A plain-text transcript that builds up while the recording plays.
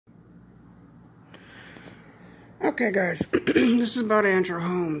Okay, guys, this is about Andrew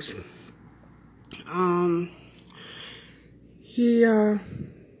Holmes. He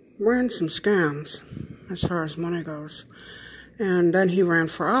ran some scams as far as money goes, and then he ran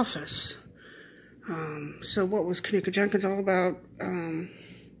for office. So what was Kenneka Jenkins all about?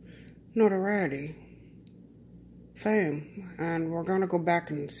 Notoriety, fame, and we're going to go back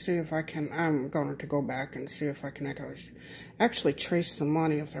and see if I can, I'm going to go back and see if I can actually trace the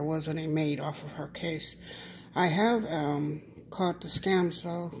money, if there was any made off of her case. I have caught the scams,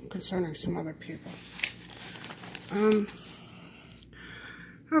 though, concerning some other people.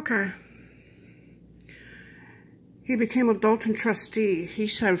 Okay. He became a Dolton trustee, he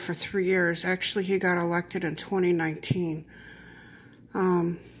said, for 3 years. Actually, he got elected in 2019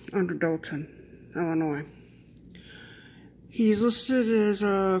 under Dolton, Illinois. He's listed as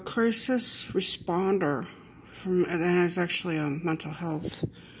a crisis responder, and it's actually mental health.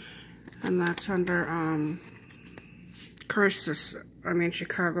 And that's under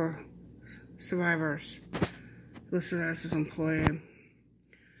Chicago survivors, listed as his employee.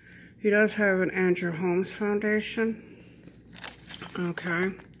 He does have an Andrew Holmes Foundation.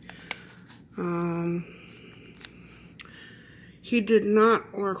 Okay. He did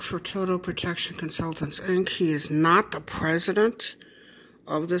not work for Total Protection Consultants, Inc. He is not the president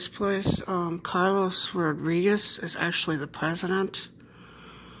of this place. Carlos Rodriguez is actually the president.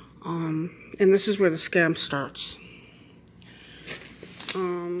 And this is where the scam starts.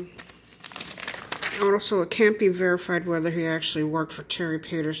 Also, it can't be verified whether he actually worked for Terry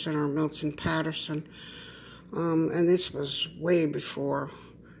Peterson or Milton Patterson. And this was way before.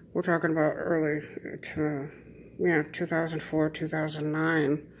 We're talking about early, 2004,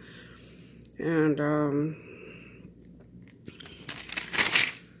 2009. And,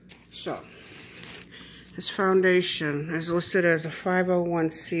 so, his foundation is listed as a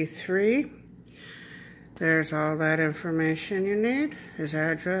 501c3. There's all that information you need. His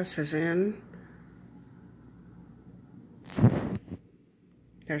address is in.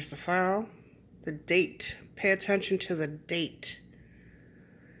 There's the file. The date. Pay attention to the date.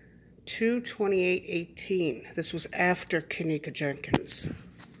 2/28/18. This was after Kenneka Jenkins.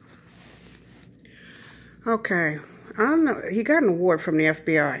 Okay. He got an award from the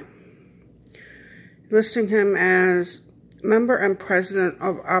FBI, listing him as member and president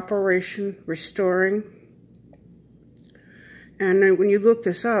of Operation Restoring. And then when you look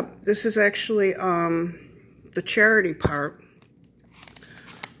this up, this is actually the charity part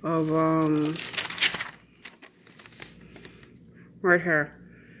of right here,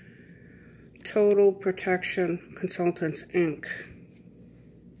 Total Protection Consultants, Inc.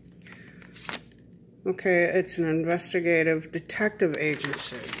 Okay, it's an investigative detective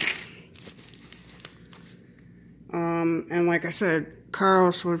agency. And like I said,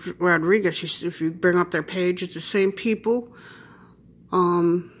 Carlos Rodriguez, if you bring up their page, it's the same people.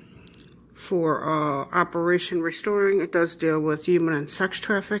 For Operation Restoring, it does deal with human and sex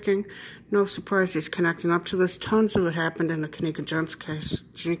trafficking. No surprise he's connecting up to this. Tons of it happened in the Kenneka Jenkins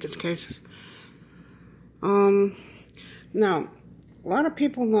cases. Now, a lot of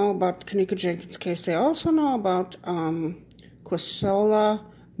people know about the Kenneka Jenkins case. They also know about Quisola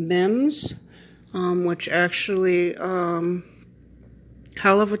Mims, which actually hell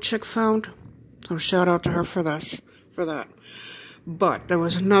of a chick found. So shout out to her for that. But there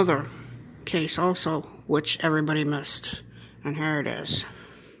was another case also which everybody missed, and here it is,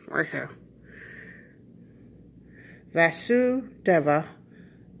 right here. Vasudeva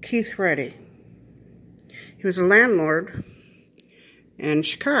Keith Reddy. He was a landlord in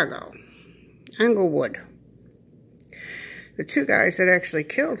Chicago, Englewood. The two guys that actually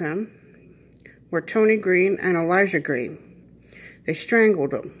killed him were Tony Green and Elijah Green. They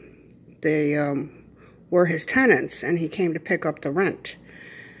strangled him. They were his tenants, and he came to pick up the rent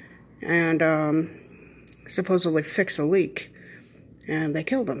and supposedly fix a leak. And they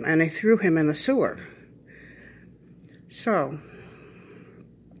killed him, and they threw him in the sewer. So,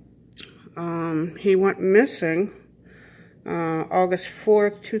 he went missing August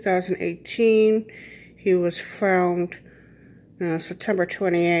 4th, 2018. He was found September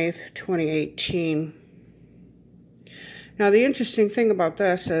 28th, 2018. Now, the interesting thing about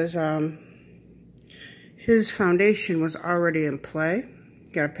this is his foundation was already in play.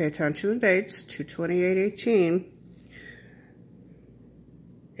 You got to pay attention to the dates, 2/28/18,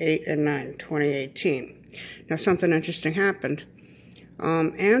 8 and 9, 2018. Now, something interesting happened.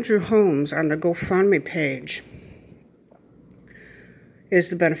 Andrew Holmes on the GoFundMe page is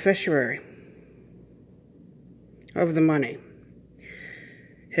the beneficiary of the money.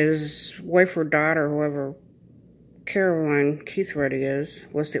 His wife or daughter, whoever Caroline Keith Reddy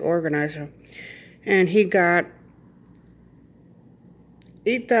was the organizer. And he got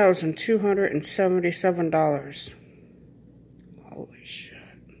 $8,277. Holy shit.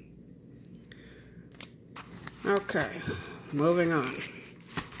 Okay, moving on.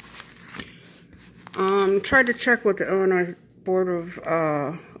 Tried to check with the Illinois Board of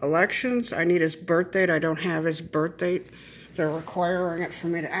Elections. I need his birth date. I don't have his birth date. They're requiring it for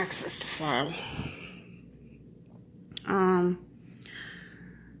me to access the file.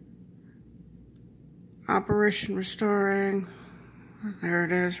 Operation Restoring. There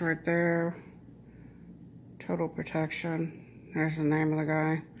it is right there. Total Protection. There's the name of the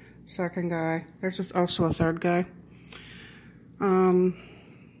guy. Second guy. There's also a third guy.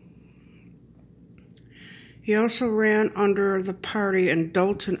 He also ran under the party in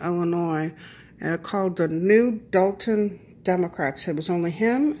Dolton, Illinois, called the New Dolton Democrats. It was only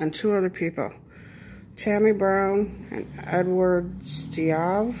him and two other people, Tammy Brown and Edward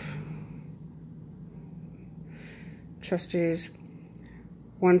Stiav. Trustees,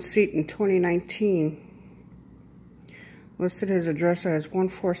 one seat in 2019. Listed his address as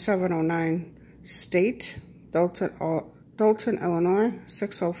 14709 State, Dolton, Illinois,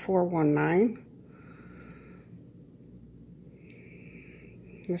 60419.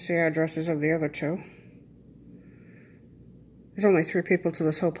 Let's see addresses of the other two. There's only 3 people to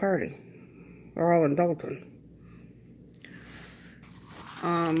this whole party. They're all in Dolton.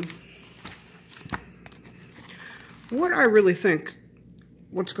 What I really think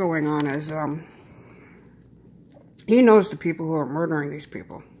what's going on is he knows the people who are murdering these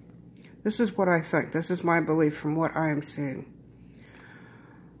people. This is what I think. This is my belief from what I am seeing.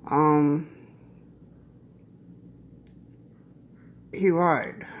 He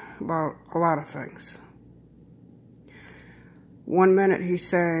lied about a lot of things. One minute he's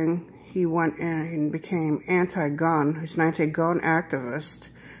saying he went in and became anti-gun. He's an anti-gun activist.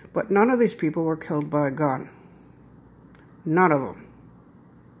 But none of these people were killed by a gun. None of them.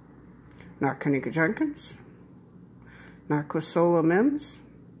 Not Kenneka Jenkins. Not Quisola Mims,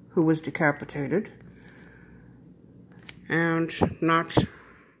 who was decapitated. And not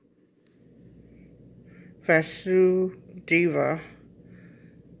Vasudeva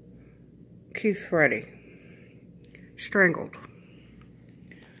Keith Reddy. Strangled.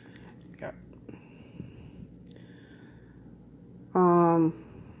 Yeah.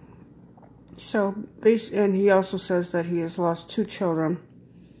 And he also says that he has lost 2 children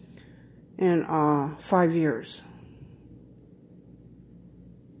in 5 years.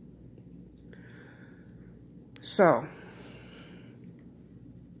 So,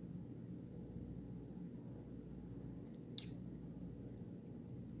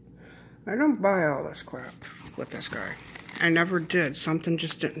 I don't buy all this crap with this guy. I never did. Something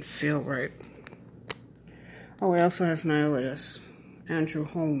just didn't feel right. Oh, he also has an alias. Andrew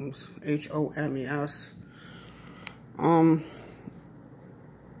Holmes. H-O-M-E-S.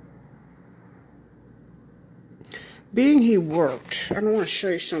 Being he worked, I don't want to show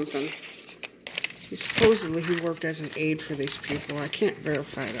you something. Supposedly he worked as an aide for these people. I can't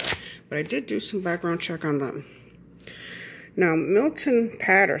verify that. But I did do some background check on them. Now, Milton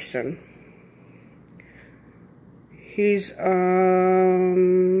Patterson, he's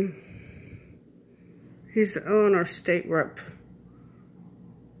the Illinois state rep.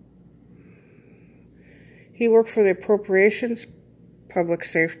 He worked for the Appropriations, Public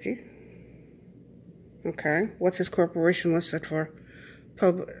Safety. Okay, what's his corporation listed for?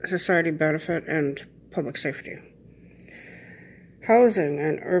 Society Benefit and Public Safety. Housing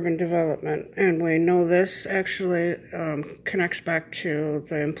and Urban Development. And we know this actually connects back to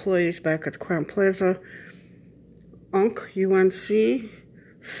the employees back at the Crown Plaza. UNC, U-N-C,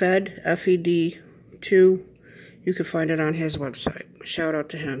 Fed, F-E-D 2. You can find it on his website. Shout out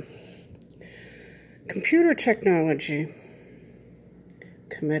to him. Computer Technology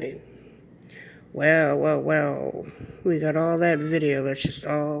Committee. Well. We got all that video that's just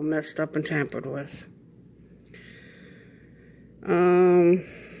all messed up and tampered with.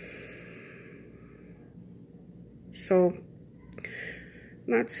 So,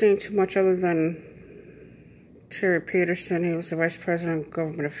 not seeing too much other than Terry Peterson. He was the Vice President of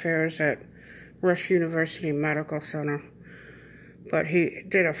Government Affairs at Rush University Medical Center. But he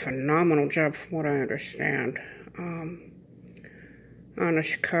did a phenomenal job from what I understand.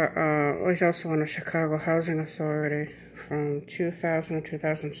 He's also on the Chicago Housing Authority from 2000 to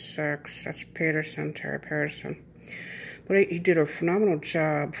 2006. That's Peterson, Terry Peterson. But he did a phenomenal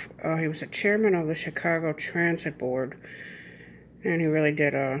job. He was the chairman of the Chicago Transit Board, and he really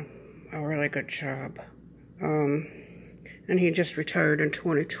did a really good job. And he just retired in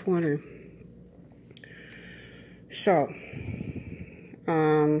 2020. So,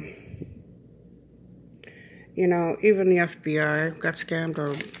 You know, even the FBI got scammed,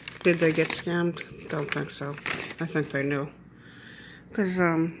 or did they get scammed? Don't think so. I think they knew. Because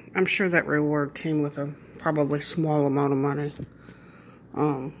I'm sure that reward came with a probably small amount of money.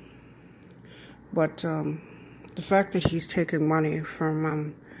 But the fact that he's taking money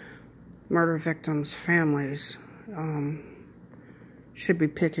from murder victims' families should be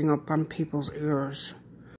picking up on people's ears.